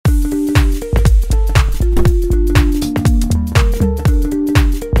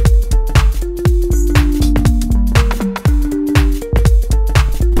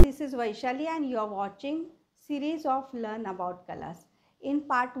Vaishali and you are watching series of Learn About Colors. In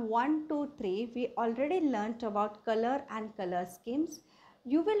part 1, 2, 3, we already learnt about color and color schemes.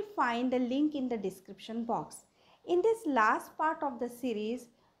 You will find the link in the description box. In this last part of the series,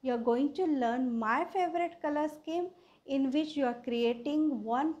 you are going to learn my favorite color scheme in which you are creating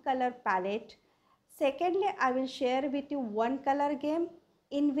one color palette. Secondly, I will share with you one color game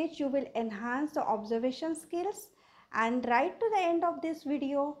in which you will enhance the observation skills, and right to the end of this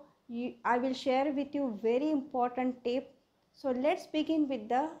video I will share with you very important tip. So let's begin with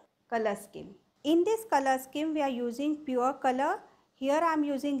the color scheme. In this color scheme we are using pure color. Here I am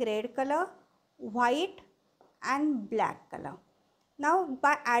using red color, white and black color. Now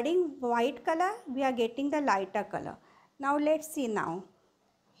by adding white color we are getting the lighter color. Now let's see. Now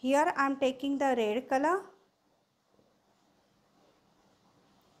here I am taking the red color,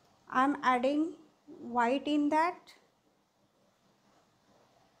 I am adding white in that,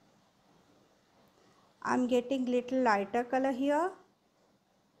 I am getting little lighter color here.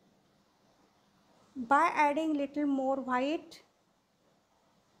 By adding little more white,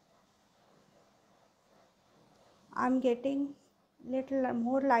 I am getting little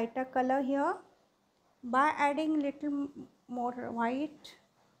more lighter color here. By adding little more white,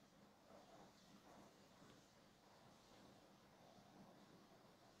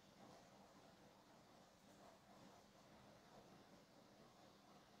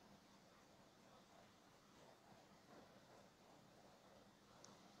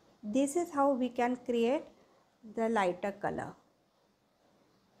 this is how we can create the lighter color.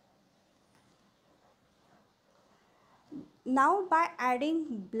 Now by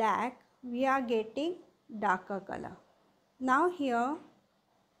adding black we are getting darker color. Now here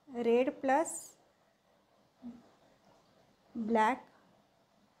red plus black,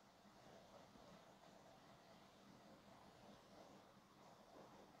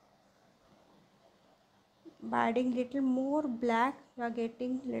 by adding little more black you are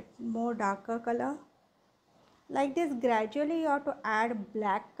getting little more darker color. Like this gradually you have to add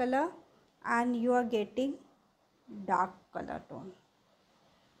black color and you are getting dark color tone.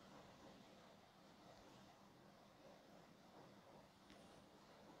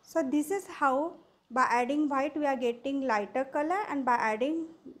 So this is how by adding white we are getting lighter color, and by adding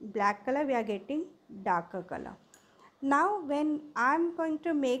black color we are getting darker color. Now when I am going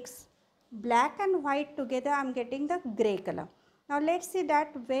to mix black and white together I am getting the gray color. Now let's see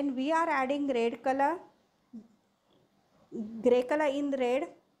that when we are adding red color, gray color in red,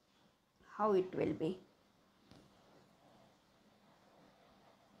 how it will be.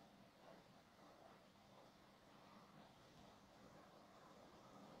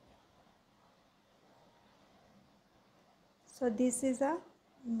 So this is a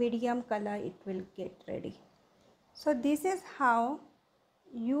medium color it will get ready. So this is how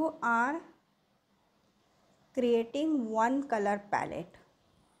you are creating one color palette.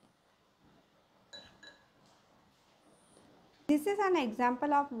 This is an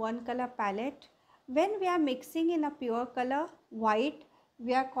example of one color palette. When we are mixing in a pure color white,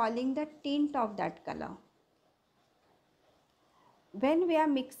 we are calling the tint of that color. When we are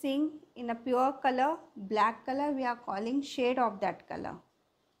mixing in a pure color black color, we are calling shade of that color.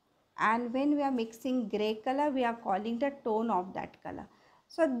 And when we are mixing gray color, we are calling the tone of that color.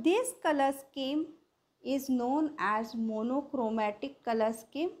 So this color scheme is known as monochromatic color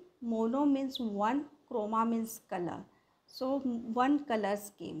scheme. Mono means one, chroma means color. So one color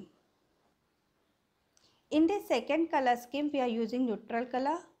scheme. In the second color scheme, we are using neutral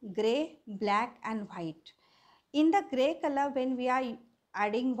color, gray, black and white. In the gray color, when we are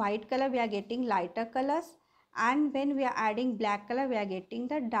adding white color, we are getting lighter colors, and when we are adding black color, we are getting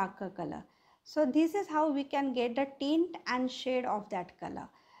the darker color. So this is how we can get the tint and shade of that color.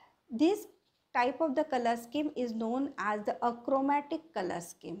 This type of the color scheme is known as the achromatic color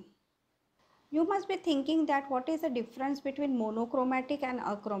scheme. You must be thinking that what is the difference between monochromatic and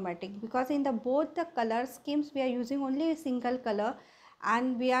achromatic, because in the both the color schemes we are using only a single color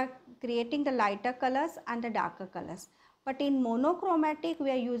and we are creating the lighter colors and the darker colors. But in monochromatic we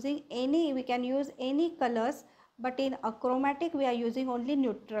can use any colors, but in achromatic we are using only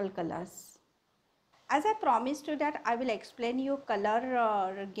neutral colors. As I promised you that I will explain you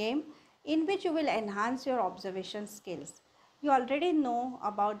color game in which you will enhance your observation skills. You already know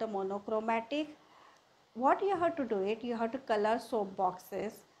about the monochromatic. What you have to do it, you have to color soap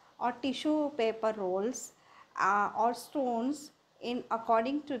boxes or tissue paper rolls or stones in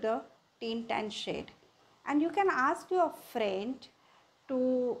according to the tint and shade. And you can ask your friend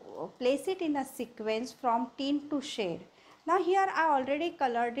to place it in a sequence from tint to shade. Now here I already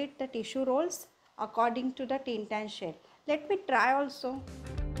colored it the tissue rolls according to the tint and shade. Let me try also.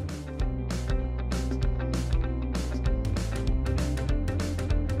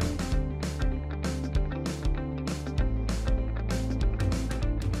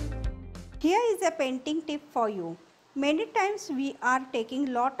 Here is a painting tip for you. Many times we are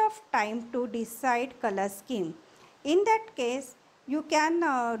taking lot of time to decide color scheme. In that case, you can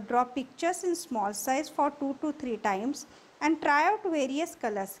draw pictures in small size for 2 to 3 times and try out various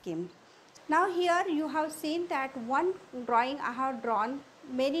color scheme. Now here you have seen that one drawing I have drawn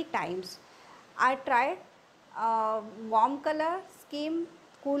many times. I tried warm color scheme,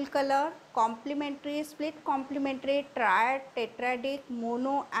 cool color, complementary, split complementary, triad, tetradic,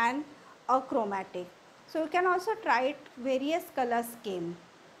 mono and achromatic. So you can also try it various color scheme.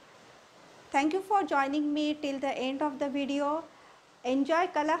 Thank you for joining me till the end of the video. Enjoy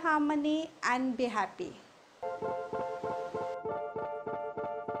color harmony and be happy.